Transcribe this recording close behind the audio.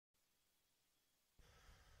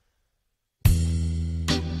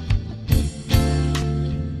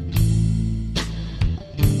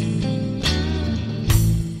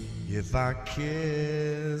If I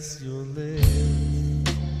kiss your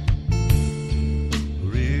lips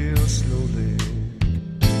real slowly,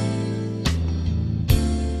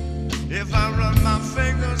 if I run my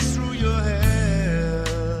fingers through your hair,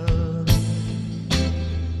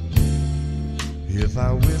 if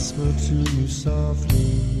I whisper to you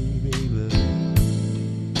softly,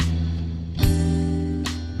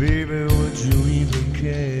 baby, would you even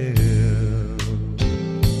care?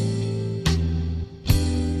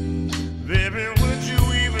 Baby, would you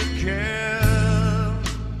even care?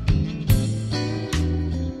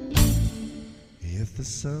 If the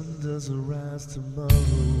sun doesn't rise tomorrow,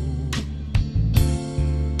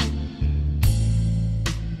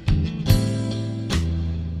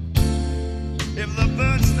 if the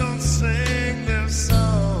birds don't sing their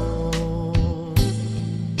song,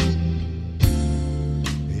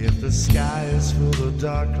 if the sky is full of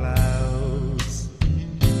dark clouds,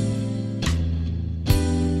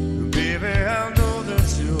 baby, I know that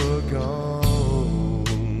you're gone.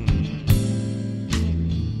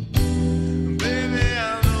 Baby,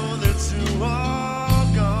 I know that you are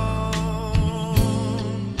gone.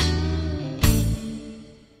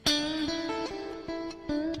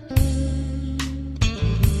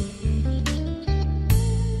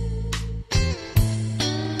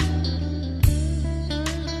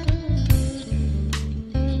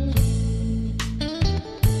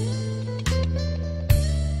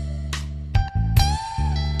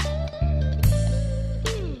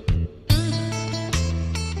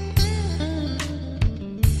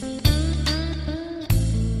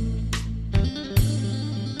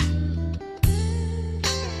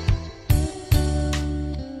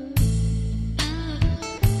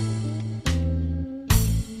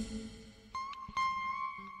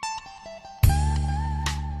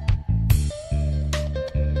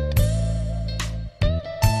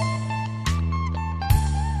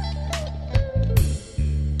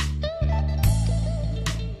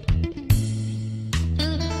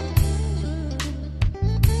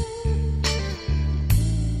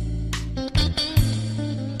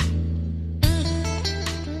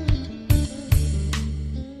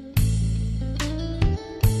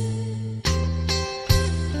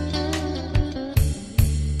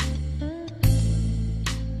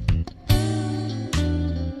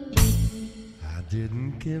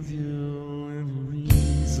 Didn't give you any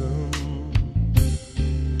reason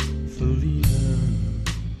for leaving.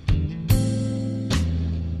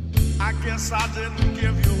 I guess I didn't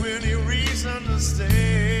give you any reason to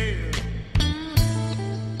stay.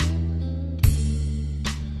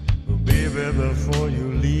 But baby, before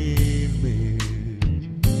you leave me,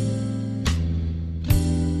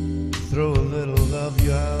 throw a little of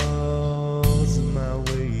yours in my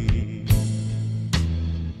way.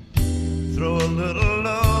 Throw a little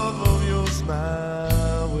love of yours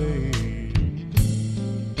my way.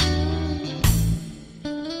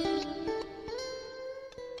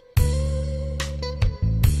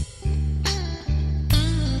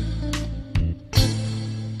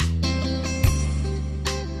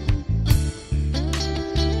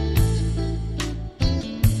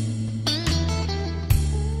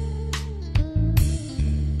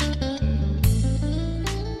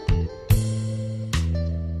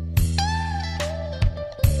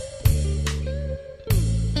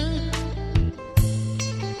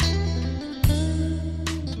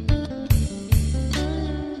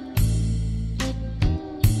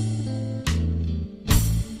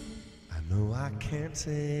 Can't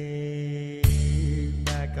take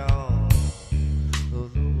back all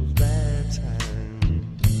of those bad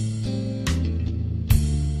times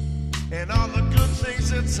and all the good things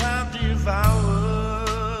that time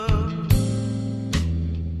devoured.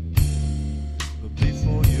 But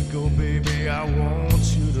before you go, baby, I want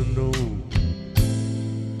you to know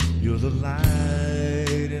you're the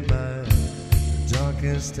light in my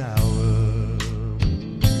darkest hour.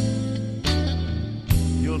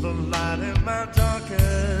 You're the light in my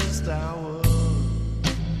darkest hour.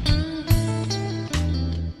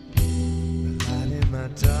 The light in my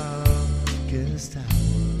darkest hour.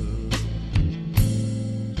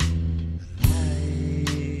 The light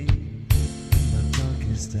in my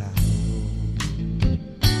darkest hour.